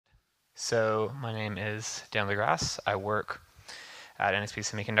So my name is DeGrasse. I work at NXP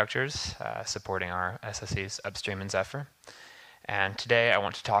Semiconductors, supporting our SOCs upstream in Zephyr. And today I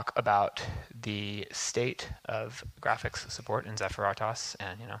want to talk about the state of graphics support in Zephyr RTOS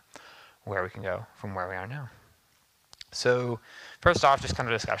and where we can go from where we are now. So first off, just kind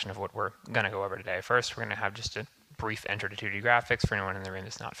of a discussion of what we're going to go over today. First, we're going to have just a brief intro to 2D graphics for anyone in the room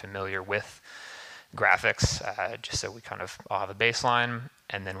that's not familiar with graphics, just so we kind of all have a baseline,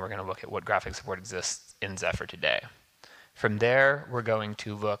 and then we're going to look at what graphics support exists in Zephyr today. From there, we're going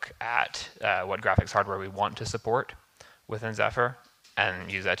to look at what graphics hardware we want to support within Zephyr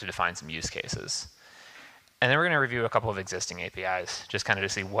and use that to define some use cases. And then we're going to review a couple of existing APIs, just kind of to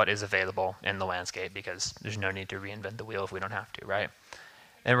see what is available in the landscape, because there's no need to reinvent the wheel if we don't have to, right?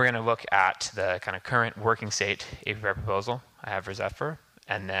 And we're going to look at the kind of current working state API proposal I have for Zephyr,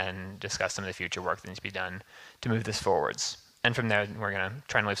 and then discuss some of the future work that needs to be done to move this forwards. And from there, we're going to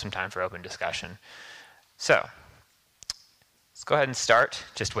try and leave some time for open discussion. So let's go ahead and start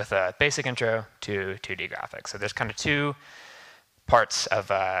just with a basic intro to 2D graphics. So there's kind of two parts of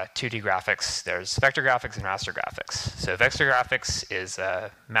 2D graphics. There's vector graphics and raster graphics. So vector graphics is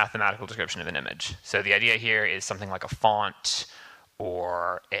a mathematical description of an image. So the idea here is something like a font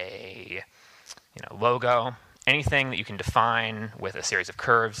or a logo, anything that you can define with a series of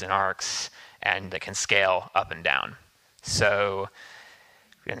curves and arcs and that can scale up and down. So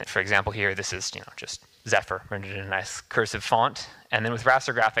for example here, this is just Zephyr rendered in a nice cursive font. And then with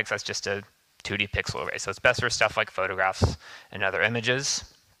raster graphics, that's just a 2D pixel array. So it's best for stuff like photographs and other images.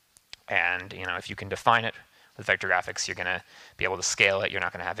 And if you can define it with vector graphics, you're going to be able to scale it. You're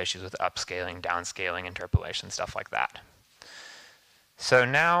not going to have issues with upscaling, downscaling, interpolation, stuff like that. So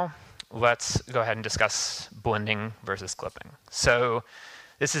now let's go ahead and discuss blending versus clipping. So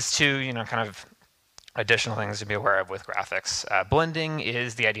this is two kind of additional things to be aware of with graphics. Blending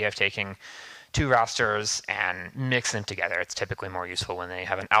is the idea of taking two rasters and mix them together. It's typically more useful when they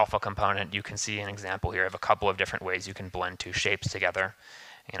have an alpha component. You can see an example here of a couple of different ways you can blend two shapes together,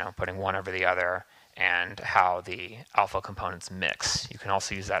 putting one over the other, and how the alpha components mix. You can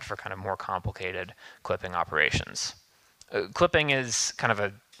also use that for kind of more complicated clipping operations. Clipping is kind of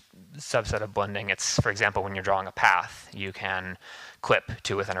a subset of blending. It's, for example, when you're drawing a path, you can clip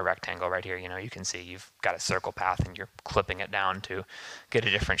to within a rectangle right here. You can see you've got a circle path and you're clipping it down to get a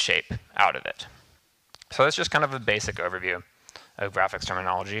different shape out of it. So that's just kind of a basic overview of graphics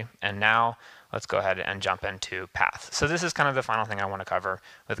terminology. And now let's go ahead and jump into path. So this is kind of the final thing I want to cover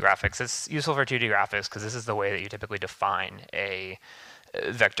with graphics. It's useful for 2D graphics because this is the way that you typically define a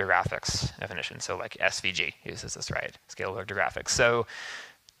vector graphics definition. So like SVG uses this, right? Scale vector graphics. So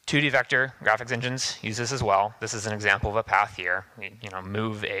 2D vector graphics engines use this as well. This is an example of a path here.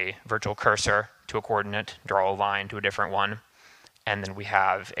 Move a virtual cursor to a coordinate, draw a line to a different one, and then we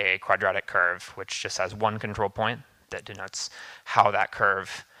have a quadratic curve, which just has one control point that denotes how that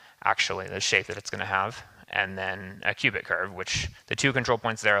curve actually, the shape that it's going to have, and then a cubic curve, which the two control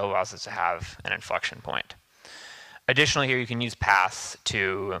points there allows us to have an inflection point. Additionally, here you can use paths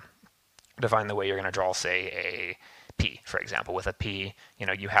to define the way you're going to draw, say, a P, for example. With a P,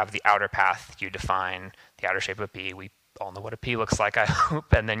 you have the outer path, you define the outer shape of a P. We all know what a P looks like, I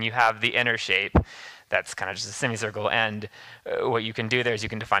hope. And then you have the inner shape that's kind of just a semicircle. And what you can do there is you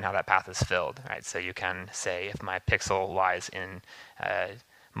can define how that path is filled, right? So you can say if my pixel lies in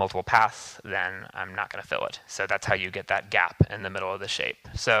multiple paths, then I'm not going to fill it. So that's how you get that gap in the middle of the shape.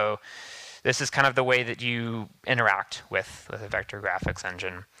 So this is kind of the way that you interact with a vector graphics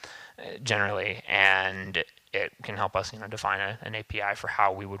engine generally, and it can help us define an API for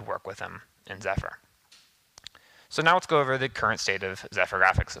how we would work with them in Zephyr. So now let's go over the current state of Zephyr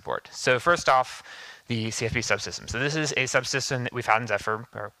graphics support. So first off, the CFP subsystem. So this is a subsystem that we've had in Zephyr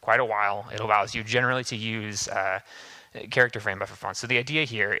for quite a while. It allows you generally to use character frame buffer fonts. So the idea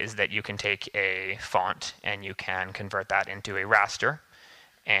here is that you can take a font and you can convert that into a raster,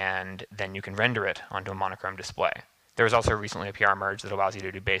 and then you can render it onto a monochrome display. There was also recently a PR merge that allows you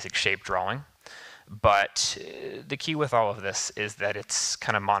to do basic shape drawing. But the key with all of this is that it's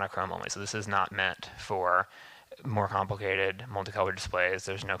kind of monochrome only. So this is not meant for more complicated multicolored displays.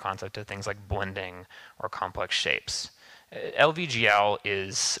 There's no concept of things like blending or complex shapes. LVGL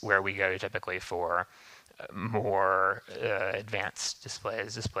is where we go typically for more advanced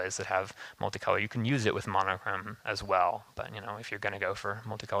displays that have multicolor. You can use it with monochrome as well, but if you're going to go for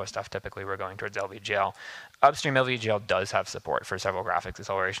multicolor stuff, typically we're going towards LVGL. Upstream LVGL does have support for several graphics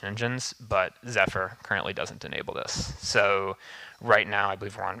acceleration engines, but Zephyr currently doesn't enable this. So right now, I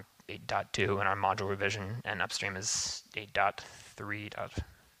believe we're on 8.2 in our module revision, and upstream is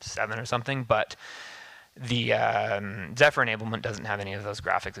 8.3.7 or something, but The Zephyr enablement doesn't have any of those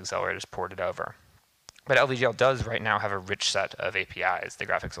graphics accelerators ported over. But LVGL does right now have a rich set of APIs the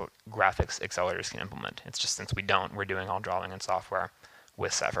graphics accelerators can implement. It's just since we don't, we're doing all drawing and software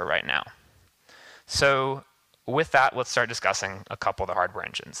with Zephyr right now. So with that, let's start discussing a couple of the hardware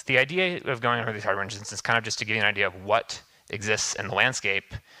engines. The idea of going over these hardware engines is kind of just to give you an idea of what exists in the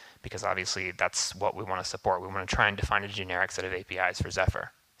landscape, because obviously that's what we want to support. We want to try and define a generic set of APIs for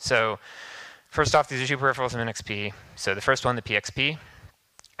Zephyr. So first off, these are two peripherals from NXP. So the first one, the PXP,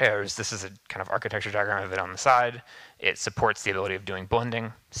 this is a kind of architecture diagram of it on the side. It supports the ability of doing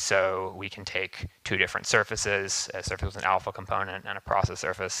blending, so we can take two different surfaces, a surface with an alpha component and a process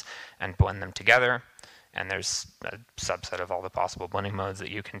surface, and blend them together. And there's a subset of all the possible blending modes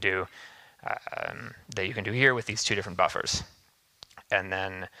that you can do here with these two different buffers. And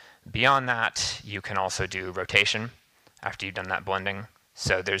then beyond that, you can also do rotation after you've done that blending.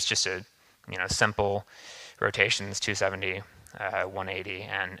 So there's just a simple rotations, 270, 180,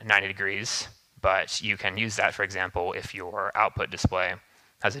 and 90 degrees. But you can use that, for example, if your output display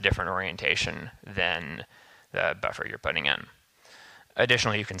has a different orientation than the buffer you're putting in.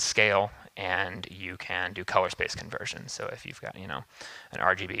 Additionally, you can scale and you can do color space conversion. So if you've got, an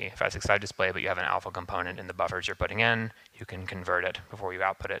RGB 565 display, but you have an alpha component in the buffers you're putting in, you can convert it before you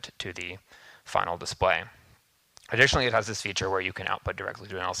output it to the final display. Additionally, it has this feature where you can output directly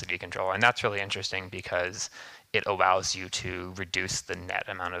to an LCD controller, and that's really interesting because it allows you to reduce the net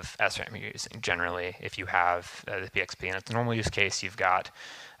amount of SRAM you're using. Generally, if you have the PXP in its normal use case, you've got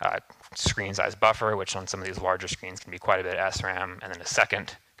screen size buffer, which on some of these larger screens can be quite a bit of SRAM, and then a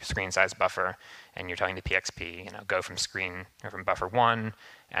second screen size buffer, and you're telling the PXP, go from buffer 1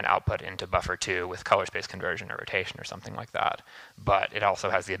 and output into buffer 2 with color space conversion or rotation or something like that. But it also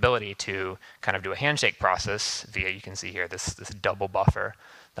has the ability to kind of do a handshake process via, you can see here, this double buffer,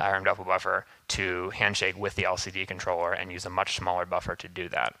 the IRM double buffer, to handshake with the LCD controller and use a much smaller buffer to do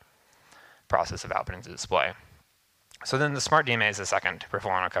that process of outputting the display. So then the Smart DMA is the second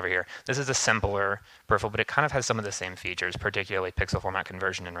peripheral I want to cover here. This is a simpler peripheral, but it kind of has some of the same features, particularly pixel format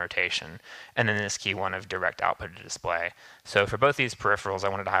conversion and rotation, and then this key one of direct output to display. So for both these peripherals, I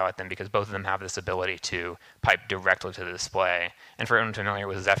wanted to highlight them because both of them have this ability to pipe directly to the display. And for anyone familiar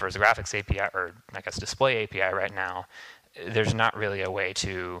with Zephyr's graphics API, or I guess display API right now, there's not really a way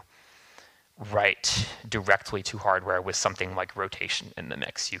to write directly to hardware with something like rotation in the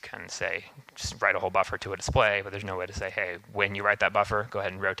mix. You can say, just write a whole buffer to a display, but there's no way to say, hey, when you write that buffer, go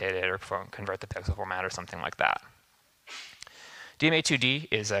ahead and rotate it or convert the pixel format or something like that. DMA2D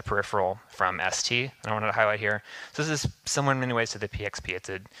is a peripheral from ST that I wanted to highlight here. So this is similar in many ways to the PXP. It's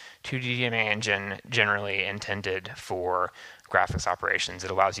a 2D DMA engine generally intended for graphics operations. It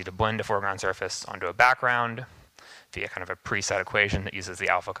allows you to blend a foreground surface onto a background via kind of a preset equation that uses the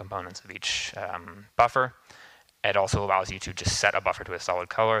alpha components of each buffer. It also allows you to just set a buffer to a solid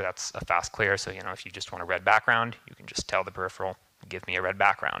color. That's a fast clear. So, if you just want a red background, you can just tell the peripheral, give me a red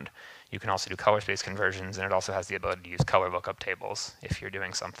background. You can also do color space conversions, and it also has the ability to use color lookup tables. If you're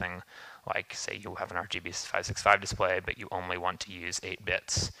doing something like, say, you have an RGB 565 display, but you only want to use 8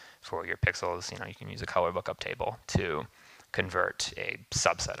 bits for your pixels, you can use a color lookup table to convert a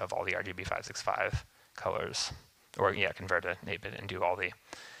subset of all the RGB 565 colors. Or convert an 8-bit and do all the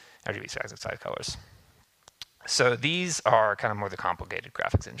RGB 565 colors. So these are kind of more the complicated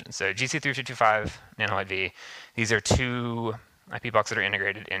graphics engines. So GC3225, Nanolight V, these are two IP blocks that are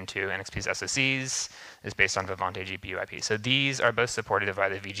integrated into NXP's SOCs. It's based on Vivante GPU IP. So these are both supported by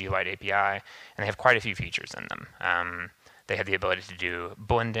the VG Lite API, and they have quite a few features in them. They have the ability to do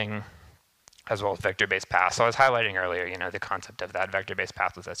blending, as well as vector-based paths. So I was highlighting earlier, the concept of that vector-based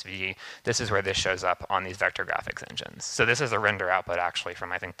path with SVG. This is where this shows up on these vector graphics engines. So this is a render output actually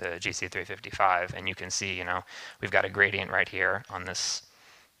from, I think, the GC355, and you can see, we've got a gradient right here on this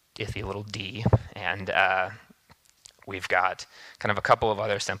iffy little D, and we've got kind of a couple of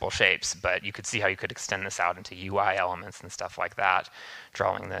other simple shapes, but you could see how you could extend this out into UI elements and stuff like that,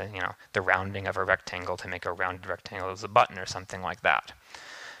 drawing the rounding of a rectangle to make a rounded rectangle as a button or something like that.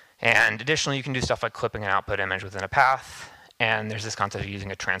 And additionally, you can do stuff like clipping an output image within a path, and there's this concept of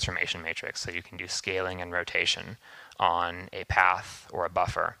using a transformation matrix, so you can do scaling and rotation on a path or a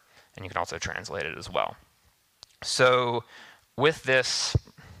buffer, and you can also translate it as well. So with this,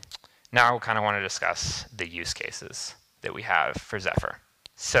 now I kind of want to discuss the use cases that we have for Zephyr.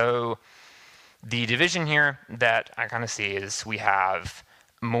 So the division here that I kind of see is we have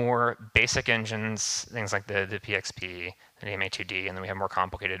more basic engines, things like the PXP, the DMA2D, and then we have more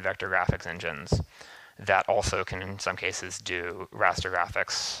complicated vector graphics engines that also can, in some cases, do raster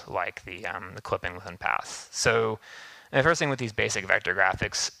graphics like the clipping within paths. So And the first thing with these basic vector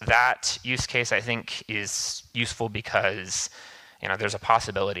graphics, that use case I think is useful because there's a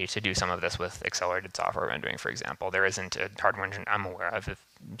possibility to do some of this with accelerated software rendering, for example. There isn't a hardware engine I'm aware of. If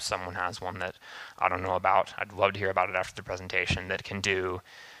someone has one that I don't know about, I'd love to hear about it after the presentation, that can do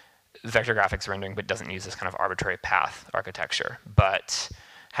vector graphics rendering but doesn't use this kind of arbitrary path architecture. But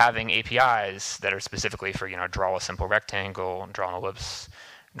having APIs that are specifically for, draw a simple rectangle, draw an ellipse,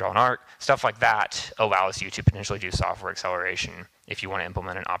 draw an arc, stuff like that allows you to potentially do software acceleration if you want to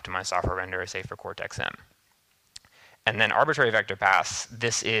implement an optimized software renderer, say for Cortex-M. And then arbitrary vector paths,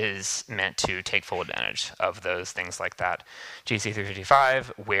 this is meant to take full advantage of those things like that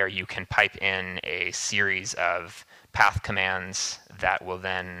GC355, where you can pipe in a series of path commands that will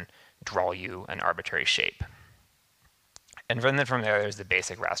then draw you an arbitrary shape. And then from there, there's the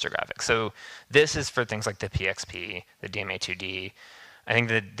basic raster graphics. So this is for things like the PXP, the DMA2D. I think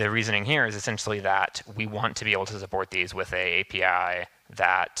the reasoning here is essentially that we want to be able to support these with an API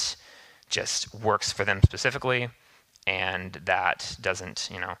that just works for them specifically, and that doesn't,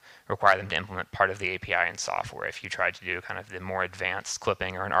 require them to implement part of the API in software. If you tried to do kind of the more advanced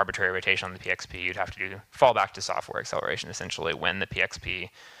clipping or an arbitrary rotation on the PXP, you'd have to fall back to software acceleration, essentially, when the PXP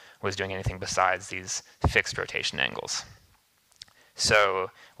was doing anything besides these fixed rotation angles. So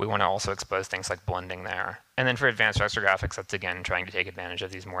we want to also expose things like blending there. And then for advanced vector graphics, that's again trying to take advantage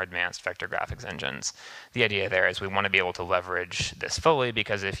of these more advanced vector graphics engines. The idea there is we want to be able to leverage this fully,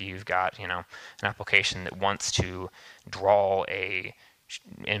 because if you've got an application that wants to draw a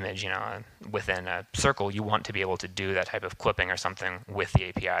image within a circle, you want to be able to do that type of clipping or something with the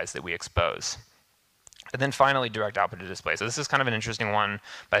APIs that we expose. And then finally, direct output to display. So this is kind of an interesting one,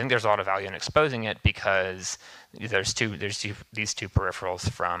 but I think there's a lot of value in exposing it because there's these two peripherals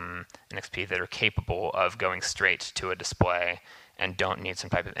from NXP that are capable of going straight to a display and don't need some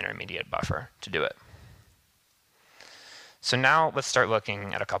type of intermediate buffer to do it. So now let's start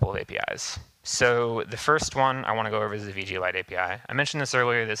looking at a couple of APIs. So the first one I want to go over is the VG Lite API. I mentioned this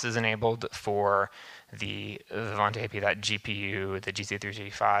earlier. This is enabled for the Vivante AP.GPU, the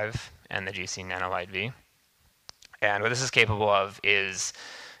GC355, and the GC Nano Lite V. And what this is capable of is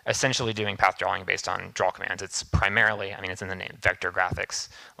essentially doing path drawing based on draw commands. It's primarily, it's in the name, Vector Graphics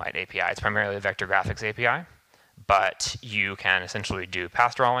Lite API. It's primarily a vector graphics API, but you can essentially do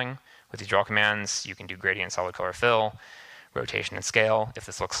path drawing with these draw commands. You can do gradient solid color fill, rotation and scale. If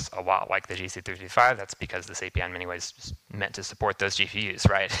this looks a lot like the GC355, that's because this API in many ways is meant to support those GPUs,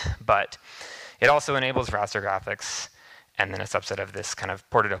 right? But it also enables raster graphics, and then a subset of this kind of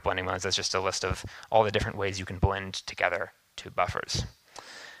ported up blending modes. That's just a list of all the different ways you can blend together two buffers.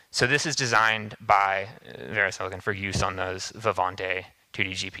 So this is designed by VeriSilicon for use on those Vivante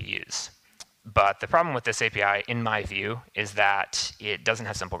 2D GPUs. But the problem with this API, in my view, is that it doesn't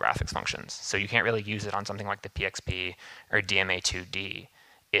have simple graphics functions. So you can't really use it on something like the PXP or DMA2D.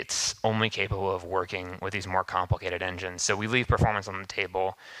 It's only capable of working with these more complicated engines. So we leave performance on the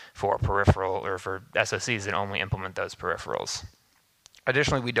table for peripheral or for SOCs that only implement those peripherals.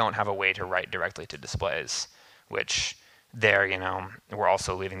 Additionally, we don't have a way to write directly to displays, which there, we're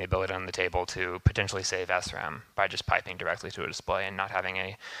also leaving the ability on the table to potentially save SRAM by just piping directly to a display and not having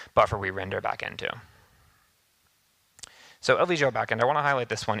a buffer we render back into. So LVGL backend, I want to highlight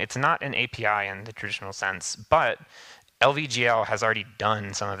this one. It's not an API in the traditional sense, but LVGL has already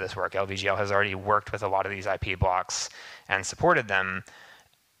done some of this work. LVGL has already worked with a lot of these IP blocks and supported them.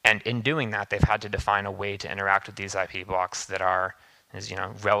 And in doing that, they've had to define a way to interact with these IP blocks that is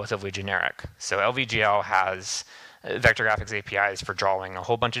relatively generic. So LVGL has vector graphics APIs for drawing a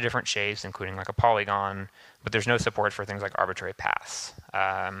whole bunch of different shapes, including like a polygon, but there's no support for things like arbitrary paths.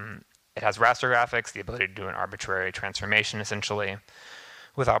 It has raster graphics, the ability to do an arbitrary transformation, essentially,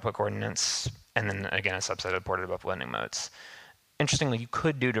 with output coordinates, and then again a subset of ported up blending modes. Interestingly, you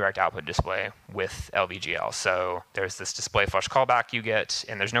could do direct output display with LVGL. So there's this display flush callback you get,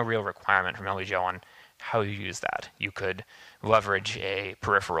 and there's no real requirement from LVGL on how you use that. You could leverage a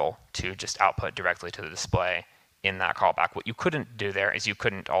peripheral to just output directly to the display in that callback. What you couldn't do there is you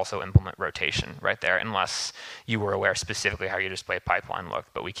couldn't also implement rotation right there unless you were aware specifically how your display pipeline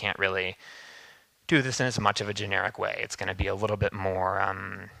looked. But we can't really do this in as much of a generic way. It's going to be a little bit more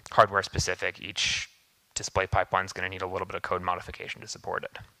hardware specific. Each display pipeline is going to need a little bit of code modification to support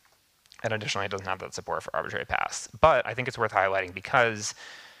it. And additionally, it doesn't have that support for arbitrary paths. But I think it's worth highlighting because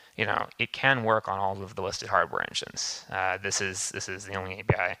it can work on all of the listed hardware engines. This is the only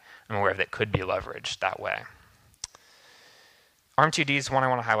API I'm aware of that could be leveraged that way. ARM2D is one I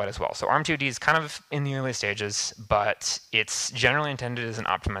want to highlight as well. So ARM2D is kind of in the early stages, but it's generally intended as an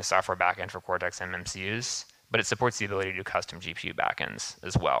optimized software backend for Cortex-M MCUs, but it supports the ability to do custom GPU backends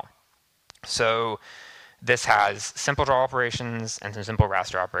as well. So This has simple draw operations and some simple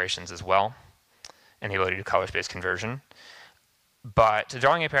raster operations as well, and the ability to do color space conversion. But the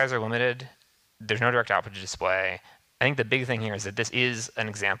drawing APIs are limited. There's no direct output to display. I think the big thing here is that this is an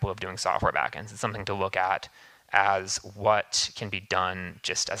example of doing software backends. It's something to look at as what can be done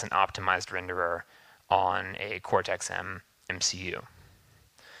just as an optimized renderer on a Cortex-M MCU.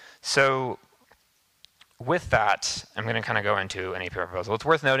 So with that, I'm going to kind of go into an API proposal. It's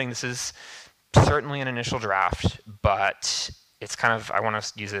worth noting this is certainly an initial draft, but it's kind of, I want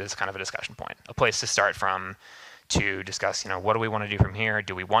to use it as kind of a discussion point, a place to start from to discuss, what do we want to do from here?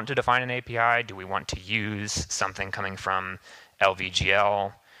 Do we want to define an API? Do we want to use something coming from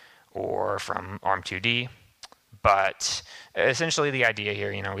LVGL or from ARM2D? But essentially the idea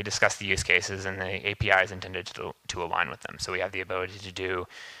here, we discussed the use cases and the API is intended to align with them. So we have the ability to do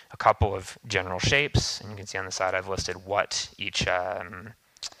a couple of general shapes, and you can see on the side I've listed what each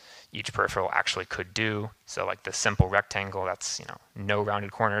peripheral actually could do. So like the simple rectangle, that's no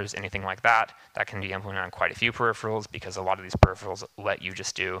rounded corners, anything like that. That can be implemented on quite a few peripherals because a lot of these peripherals let you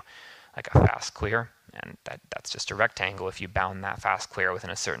just do like a fast clear, and that's just a rectangle if you bound that fast clear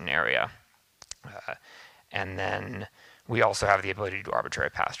within a certain area. And then we also have the ability to do arbitrary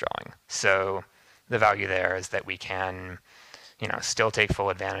path drawing. So the value there is that we can still take full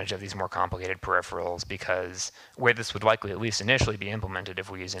advantage of these more complicated peripherals, because where this would likely, at least initially, be implemented if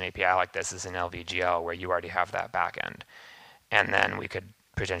we use an API like this is in LVGL, where you already have that backend. And then we could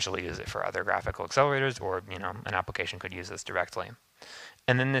potentially use it for other graphical accelerators, or an application could use this directly.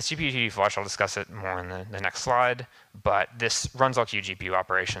 And then this GPU flush, I'll discuss it more in the next slide, but this runs all queue GPU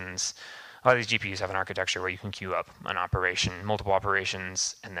operations. A lot of these GPUs have an architecture where you can queue up an operation, multiple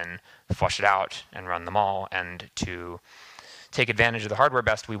operations, and then flush it out and run them all. And to take advantage of the hardware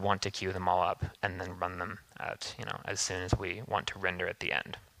best, we want to queue them all up and then run them at, as soon as we want to render at the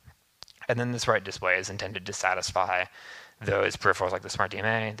end. And then this write display is intended to satisfy those peripherals like the Smart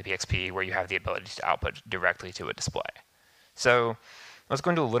DMA, the PXP, where you have the ability to output directly to a display. So let's go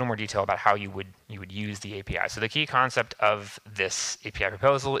into a little more detail about how you would use the API. So the key concept of this API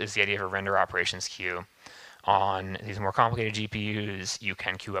proposal is the idea of a render operations queue. On these more complicated GPUs, you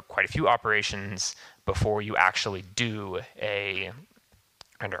can queue up quite a few operations before you actually do a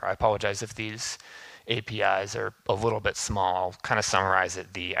render. I apologize if these APIs are a little bit small. I'll kind of summarize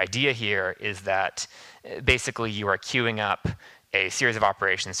it. The idea here is that basically you are queuing up a series of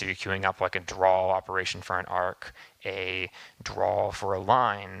operations. So you're queuing up like a draw operation for an arc, a draw for a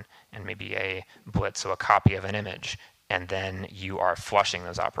line, and maybe a blitz, so a copy of an image. And then you are flushing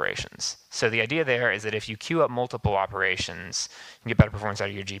those operations. So the idea there is that if you queue up multiple operations, you can get better performance out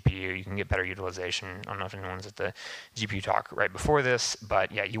of your GPU, you can get better utilization. I don't know if anyone's at the GPU talk right before this,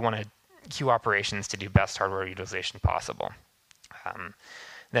 but yeah, you want to queue operations to do best hardware utilization possible.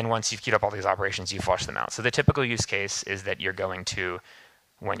 Then once you've queued up all these operations, you flush them out. So the typical use case is that you're going to,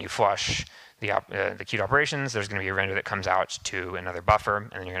 when you flush the queued operations, there's going to be a render that comes out to another buffer,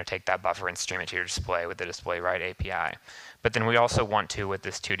 and then you're going to take that buffer and stream it to your display with the display write API. But then we also want to, with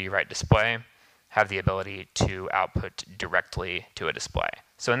this 2D write display, have the ability to output directly to a display.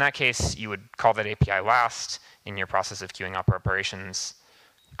 So in that case, you would call that API last in your process of queuing up operations,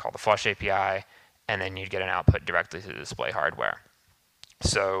 call the flush API, and then you'd get an output directly to the display hardware.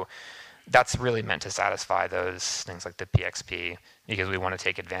 So that's really meant to satisfy those things like the PXP, because we want to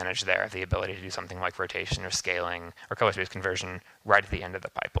take advantage there of the ability to do something like rotation or scaling or color space conversion right at the end of the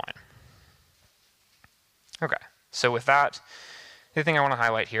pipeline. Okay, so with that, the thing I want to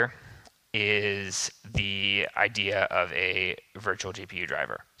highlight here is the idea of a virtual GPU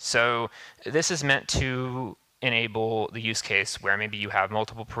driver. So this is meant to enable the use case where maybe you have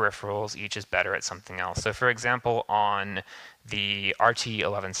multiple peripherals, each is better at something else. So for example, on the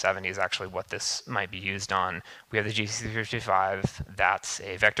RT1170 is actually what this might be used on. We have the GC355, that's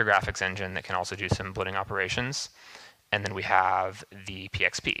a vector graphics engine that can also do some blitting operations. And then we have the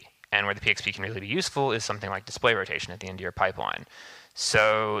PXP. And where the PXP can really be useful is something like display rotation at the end of your pipeline.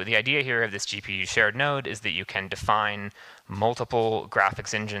 So the idea here of this GPU shared node is that you can define multiple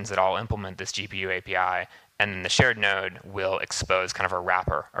graphics engines that all implement this GPU API, and then the shared node will expose kind of a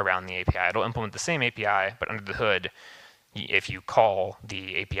wrapper around the API. It'll implement the same API, but under the hood, if you call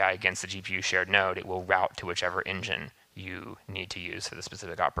the API against the GPU shared node, it will route to whichever engine you need to use for the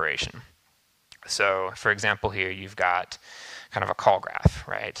specific operation. So for example here, you've got kind of a call graph,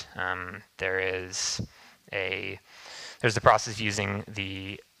 right? There's the process of using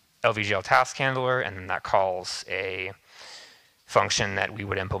the LVGL task handler, and then that calls a function that we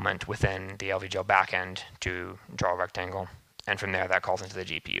would implement within the LVGL backend to draw a rectangle. And from there, that calls into the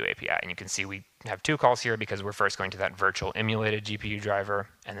GPU API. And you can see we have two calls here because we're first going to that virtual emulated GPU driver,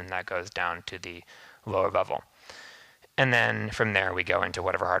 and then that goes down to the lower level. And then from there, we go into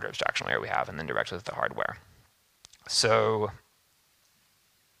whatever hardware abstraction layer we have, and then directly with the hardware. So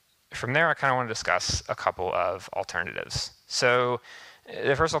from there, I kind of want to discuss a couple of alternatives. So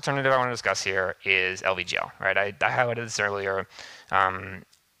the first alternative I want to discuss here is LVGL, right? I highlighted this earlier.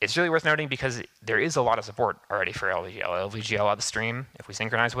 It's really worth noting because there is a lot of support already for LVGL. LVGL upstream, if we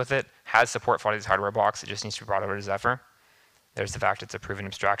synchronize with it, has support for all these hardware blocks. It just needs to be brought over to Zephyr. There's the fact it's a proven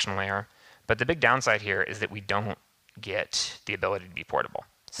abstraction layer. But the big downside here is that we don't get the ability to be portable.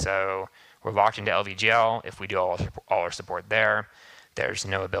 So we're locked into LVGL. If we do all our support there, there's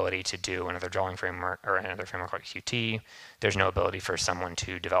no ability to do another drawing framework or another framework like Qt. There's no ability for someone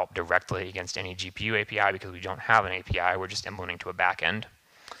to develop directly against any GPU API because we don't have an API. We're just implementing to a backend.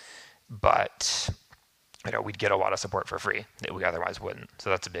 But we'd get a lot of support for free that we otherwise wouldn't. So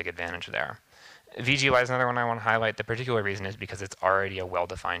that's a big advantage there. VGUI is another one I want to highlight. The particular reason is because it's already a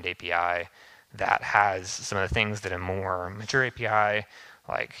well-defined API that has some of the things that a more mature API,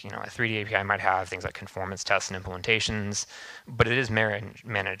 like a 3D API might have, things like conformance tests and implementations, but it is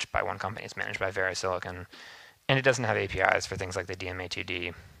managed by one company. It's managed by VeriSilicon, and it doesn't have APIs for things like the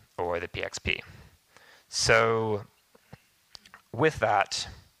DMA2D or the PXP. So with that,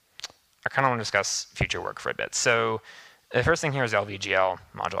 I kind of want to discuss future work for a bit. So the first thing here is LVGL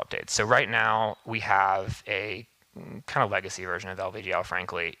module updates. So right now we have a kind of legacy version of LVGL,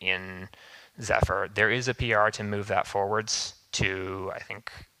 frankly, in Zephyr. There is a PR to move that forwards to, I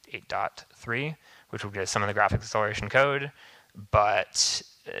think, 8.3, which will get some of the graphics acceleration code. But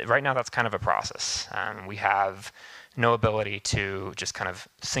right now that's kind of a process. We have no ability to just kind of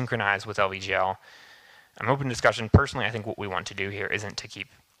synchronize with LVGL. I'm open to discussion. Personally, I think what we want to do here isn't to keep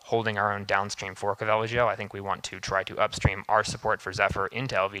holding our own downstream fork of LVGL. I think we want to try to upstream our support for Zephyr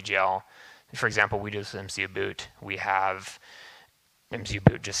into LVGL. For example, we do this with MCU boot. We have MCU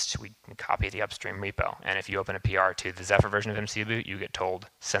boot, we copy the upstream repo. And if you open a PR to the Zephyr version of MCU boot, you get told,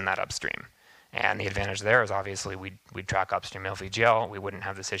 send that upstream. And the advantage there is obviously we'd track upstream LVGL. We wouldn't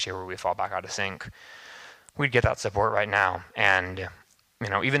have this issue where we fall back out of sync. We'd get that support right now. And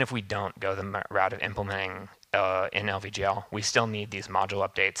even if we don't go the route of implementing in LVGL, we still need these module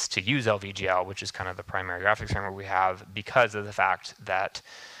updates to use LVGL, which is kind of the primary graphics framework we have, because of the fact that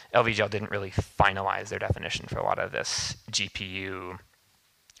LVGL didn't really finalize their definition for a lot of this GPU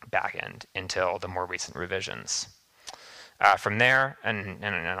backend until the more recent revisions. From there, and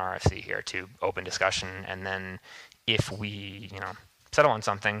an RFC here to open discussion, and then if we settle on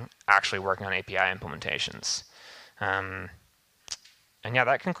something, actually working on API implementations. And yeah,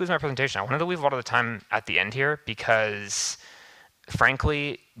 that concludes my presentation. I wanted to leave a lot of the time at the end here because,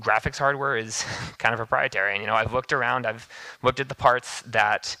 frankly, graphics hardware is kind of proprietary. And I've looked around, I've looked at the parts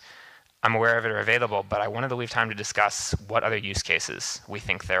that I'm aware of that are available, but I wanted to leave time to discuss what other use cases we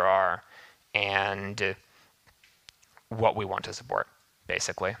think there are and what we want to support,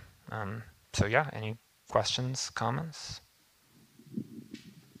 basically. So yeah, any questions, comments?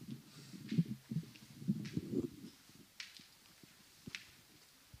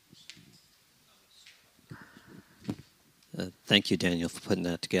 Thank you, Daniel, for putting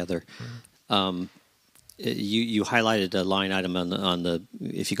that together. Mm-hmm. You highlighted a line item on the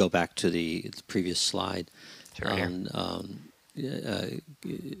if you go back to the previous slide. Sure,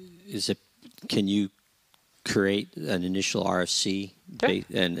 can you create an initial RFC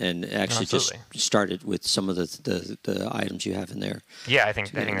and actually just start it with some of the items you have in there? Yeah, I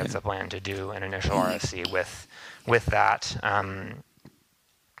think that's the plan, to do an initial RFC with that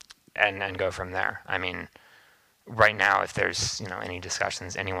and go from there. I mean, right now, if there's any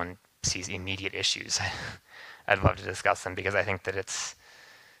discussions, anyone sees immediate issues, I'd love to discuss them, because I think that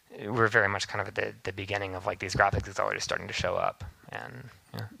we're very much kind of at the beginning of these graphics accelerators starting to show up. And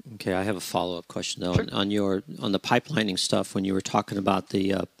yeah. Okay, I have a follow-up question though. Sure. On the pipelining stuff, when you were talking about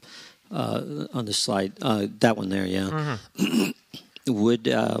the on the slide, that one there, yeah. Mm-hmm. Would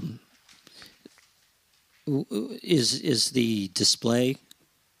is the display?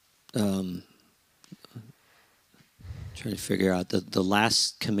 Trying to figure out the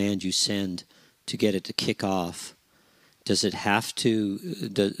last command you send to get it to kick off. Does it have to?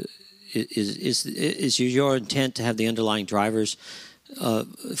 Is your intent to have the underlying drivers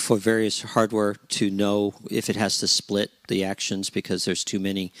for various hardware to know if it has to split the actions because there's too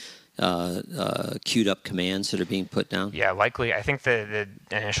many queued up commands that are being put down? Yeah, likely. I think the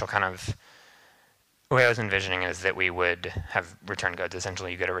initial kind of way I was envisioning is that we would have return goods.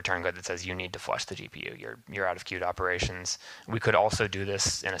 Essentially, you get a return good that says you need to flush the GPU. You're out of queued operations. We could also do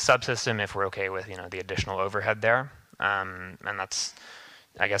this in a subsystem if we're okay with the additional overhead there. And that's,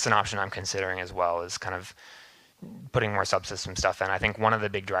 I guess, an option I'm considering as well, is kind of putting more subsystem stuff in. I think one of the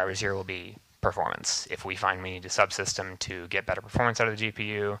big drivers here will be performance. If we find we need a subsystem to get better performance out of the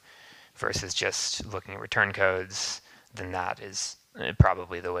GPU versus just looking at return codes, then that is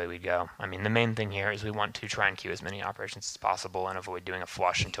probably the way we'd go. I mean, the main thing here is we want to try and queue as many operations as possible and avoid doing a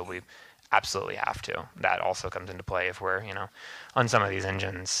flush until we absolutely have to. That also comes into play if we're, on some of these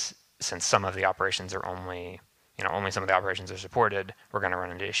engines, since some of the operations are only some of the operations are supported, we're going to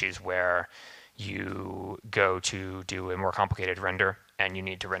run into issues where you go to do a more complicated render and you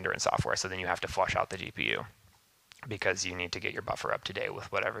need to render in software, so then you have to flush out the GPU because you need to get your buffer up to date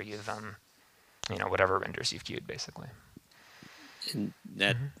with whatever you've whatever renders you've queued, basically. And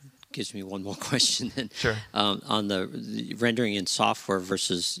that gives me one more question then. Sure. On the rendering in software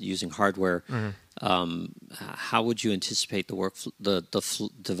versus using hardware, how would you anticipate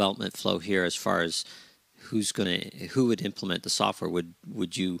the development flow here as far as who would implement the software?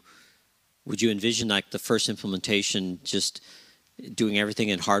 Would you envision like the first implementation just doing everything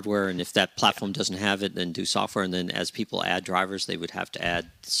in hardware, and if that platform doesn't have it, then do software, and then as people add drivers, they would have to add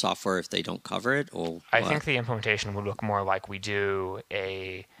software if they don't cover it? Or I think the implementation would look more like we do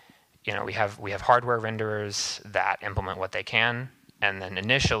we have hardware renderers that implement what they can, and then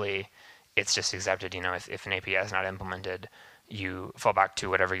initially it's just accepted, if an API is not implemented, you fall back to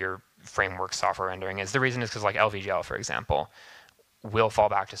whatever your framework software rendering is. The reason is because like LVGL, for example, will fall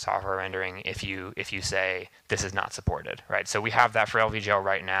back to software rendering if you say this is not supported, right? So we have that for LVGL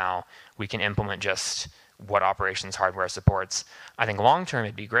right now. We can implement just what operations hardware supports. I think long term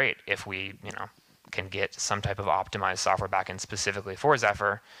it'd be great if we can get some type of optimized software backend specifically for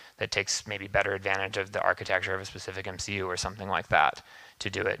Zephyr that takes maybe better advantage of the architecture of a specific MCU or something like that to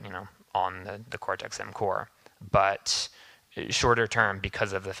do it on the Cortex-M core. But shorter term,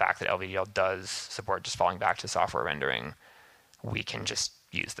 because of the fact that LVGL does support just falling back to software rendering, we can just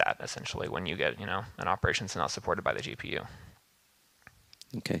use that essentially when you get, an operation that's not supported by the GPU.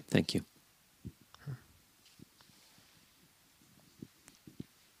 Okay, thank you.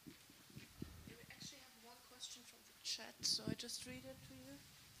 We actually have one question from the chat, so I just read it to you.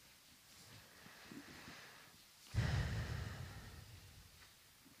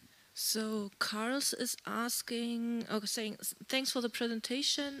 So Carlos is saying, thanks for the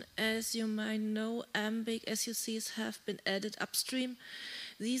presentation. As you might know, Ambig SOCs have been added upstream.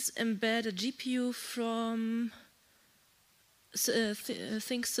 These embed a GPU from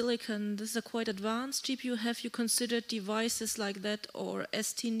Think Silicon. This is a quite advanced GPU. Have you considered devices like that or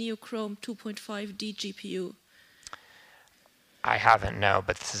ST Neochrome 2.5D GPU? I haven't, no,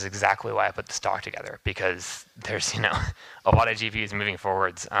 but this is exactly why I put this talk together, because there's, a lot of GPUs moving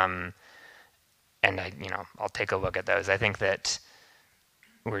forwards, and I'll take a look at those. I think that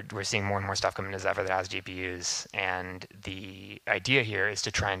we're seeing more and more stuff coming to Zephyr that has GPUs, and the idea here is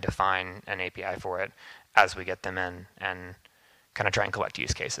to try and define an API for it as we get them in, and kind of try and collect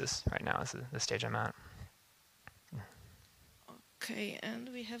use cases right now is the stage I'm at. Okay, and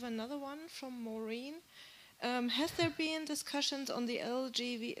we have another one from Maureen. Has there been discussions on the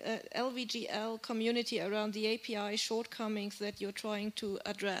LVGL community around the API shortcomings that you're trying to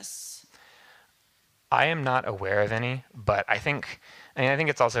address? I am not aware of any, but I think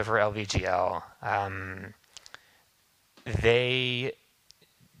it's also for LVGL. They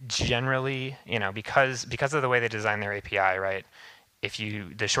generally, because of the way they design their API, right?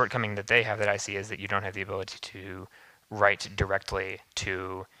 The shortcoming that they have that I see is that you don't have the ability to write directly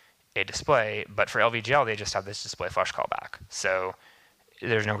to a display, but for LVGL they just have this display flush callback. So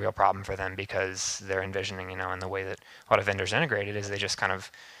there's no real problem for them because they're envisioning, and the way that a lot of vendors integrate it is they just kind of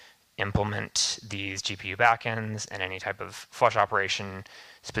implement these GPU backends and any type of flush operation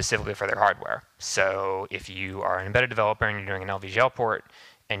specifically for their hardware. So if you are an embedded developer and you're doing an LVGL port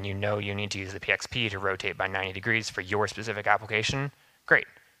and you need to use the PXP to rotate by 90 degrees for your specific application, great.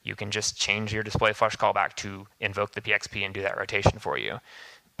 You can just change your display flush callback to invoke the PXP and do that rotation for you.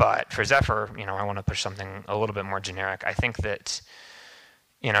 But for Zephyr, I want to push something a little bit more generic. I think that,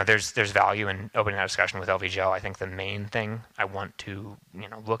 there's value in opening that discussion with LVGL. I think the main thing I want to,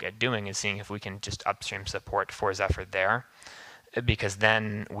 look at doing is seeing if we can just upstream support for Zephyr there, because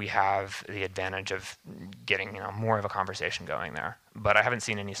then we have the advantage of getting, more of a conversation going there. But I haven't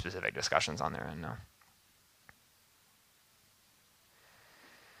seen any specific discussions on their end, no.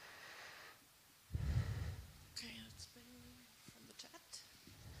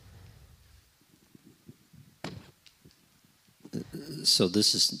 So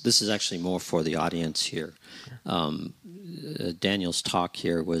this is actually more for the audience here. Daniel's talk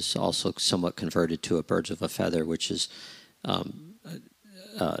here was also somewhat converted to a birds of a feather, which is I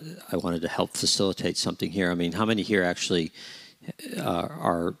wanted to help facilitate something here. I mean, how many here actually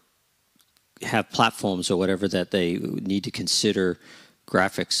have platforms or whatever that they need to consider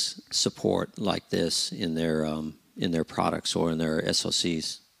graphics support like this in their products or in their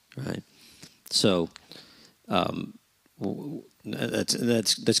SOCs, right? So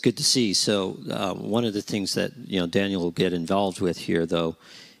that's good to see. So one of the things that Daniel will get involved with here, though,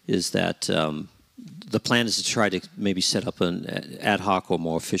 is that the plan is to try to maybe set up an ad hoc or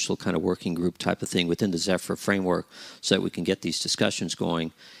more official kind of working group type of thing within the Zephyr framework, so that we can get these discussions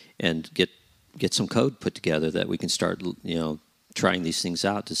going and get some code put together that we can start trying these things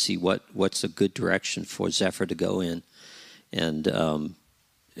out to see what's a good direction for Zephyr to go in. And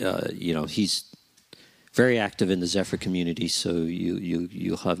he's very active in the Zephyr community, so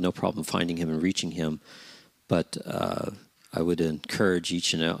you'll have no problem finding him and reaching him. But I would encourage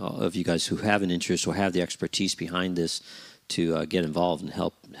each and of you guys who have an interest or have the expertise behind this to get involved and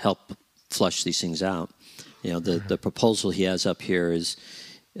help flush these things out. The proposal he has up here is.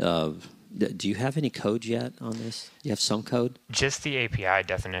 Do you have any code yet on this? You have some code? Just the API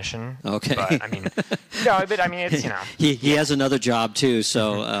definition. Okay. But I mean, no, but I mean, it's he has another job too,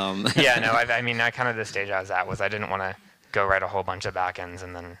 so. Yeah, no, I mean, kind of the stage I was at was I didn't want to go write a whole bunch of backends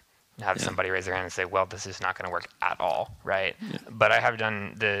and then have somebody raise their hand and say, well, this is not going to work at all, right? Yeah. But I have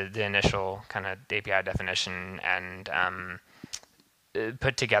done the initial kind of API definition and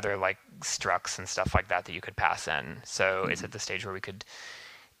put together like structs and stuff like that you could pass in. So it's at the stage where we could,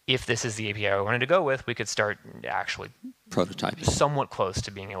 if this is the API we wanted to go with, we could start actually prototyping, somewhat close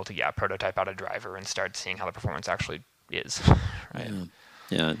to being able to prototype out a driver and start seeing how the performance actually is. Right?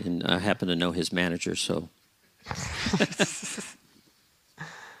 Yeah, and I happen to know his manager, so.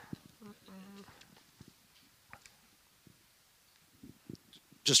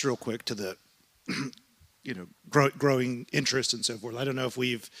 Just real quick to the, growing interest and so forth. I don't know if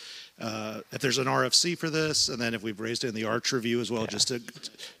if there's an RFC for this, and then if we've raised it in the Arch review as well, just to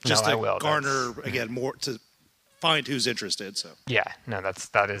garner again more to find who's interested. So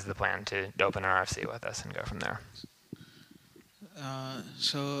that is the plan, to open an RFC with us and go from there.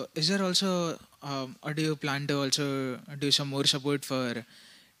 So is there also, or do you plan to also do some more support for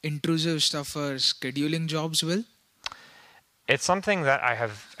intrusive stuff for scheduling jobs? It's something that I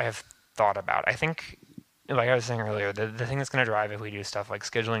have thought about. I think, like I was saying earlier, the thing that's going to drive if we do stuff like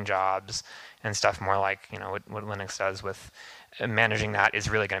scheduling jobs and stuff more like what Linux does with managing that is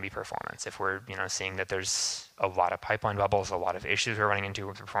really going to be performance. If we're seeing that there's a lot of pipeline bubbles, a lot of issues we're running into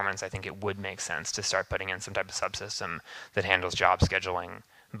with performance, I think it would make sense to start putting in some type of subsystem that handles job scheduling.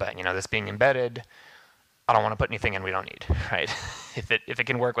 But this being embedded, I don't want to put anything in we don't need, right? If it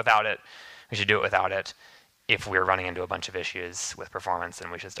can work without it, we should do it without it. If we're running into a bunch of issues with performance,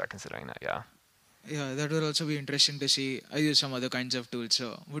 then we should start considering that, Yeah, that would also be interesting to see. I use some other kinds of tools,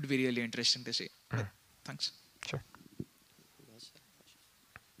 so it would be really interesting to see. Thanks. Sure.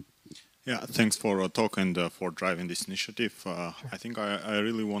 Yeah, thanks for talk and for driving this initiative. Sure. I think I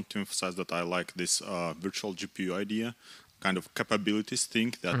really want to emphasize that I like this virtual GPU idea, kind of capabilities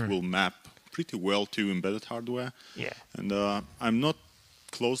thing that will map pretty well to embedded hardware. Yeah. And I'm not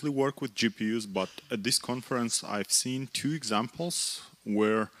closely work with GPUs, but at this conference I've seen 2 examples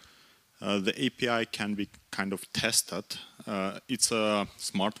where the API can be kind of tested. It's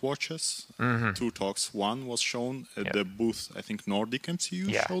smartwatches. 2 talks. One was shown at the booth, I think Nordic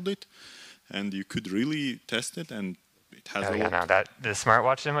MCU showed it, and you could really test it, and it has a lot. That the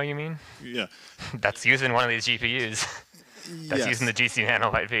smartwatch demo you mean? Yeah. That's using one of these GPUs. That's using the GC Nano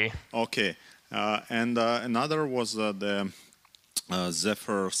IP. Okay. And another was the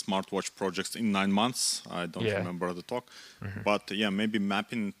Zephyr smartwatch projects in 9 months. I don't remember the talk. But maybe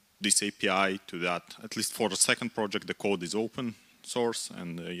mapping this API to that. At least for the second project, the code is open source,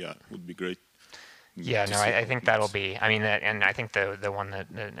 and it would be great. Yeah, no, I think that'll be, and I think the one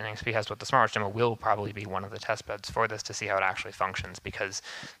that NXP has with the smartwatch demo will probably be one of the test beds for this to see how it actually functions, because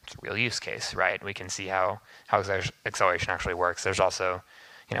it's a real use case, right? We can see how acceleration actually works. There's also,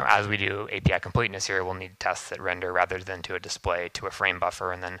 as we do API completeness here, we'll need tests that render rather than to a display to a frame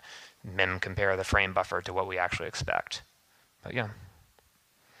buffer, and then MIM compare the frame buffer to what we actually expect. But yeah.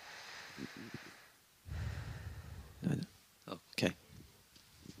 Okay.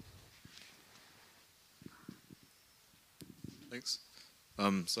 Thanks.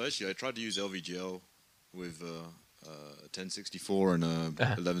 So actually, I tried to use LVGL with a 1064 and a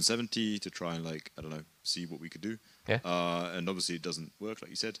 1170 to try and see what we could do. Yeah. And obviously it doesn't work like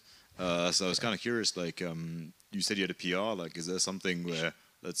you said. So I was kind of curious. You said you had a PR. Is there something where,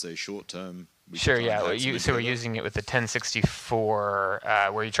 let's say, short term? Sure. Yeah. So we're using it with the 1064.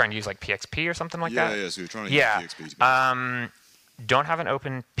 Were you trying to use PXP or something like that? Yeah. So we're trying to use PXP. Don't have an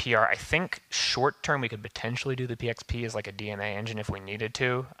open PR. I think short term we could potentially do the PXP as a DMA engine if we needed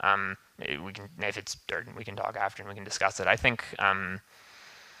to. we can, if it's dirt, we can talk after and we can discuss it. I think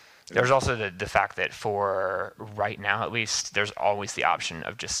there's also the fact that for right now, at least, there's always the option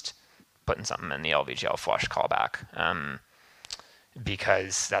of just putting something in the LVGL flush callback,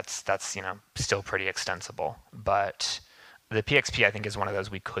 because that's still pretty extensible. But the PXP, I think, is one of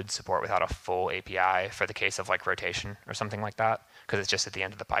those we could support without a full API for the case of like rotation or something like that, because it's just at the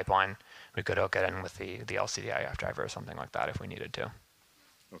end of the pipeline. We could hook it in with the LCDIF driver or something like that if we needed to.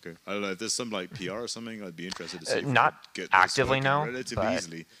 Okay, I don't know if there's some like PR or something. I'd be interested to see. If Not we get actively, no, relatively but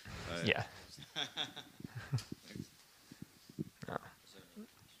easily. Yeah. No.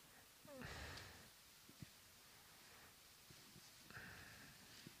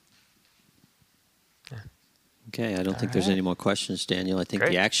 Okay, I don't think there's any more questions, Daniel. I think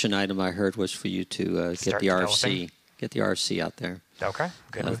Great. the action item I heard was for you to get the RFC out there. Okay.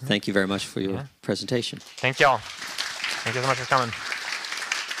 Good. Thank you very much for your presentation. Thank y'all. Thank you so much for coming.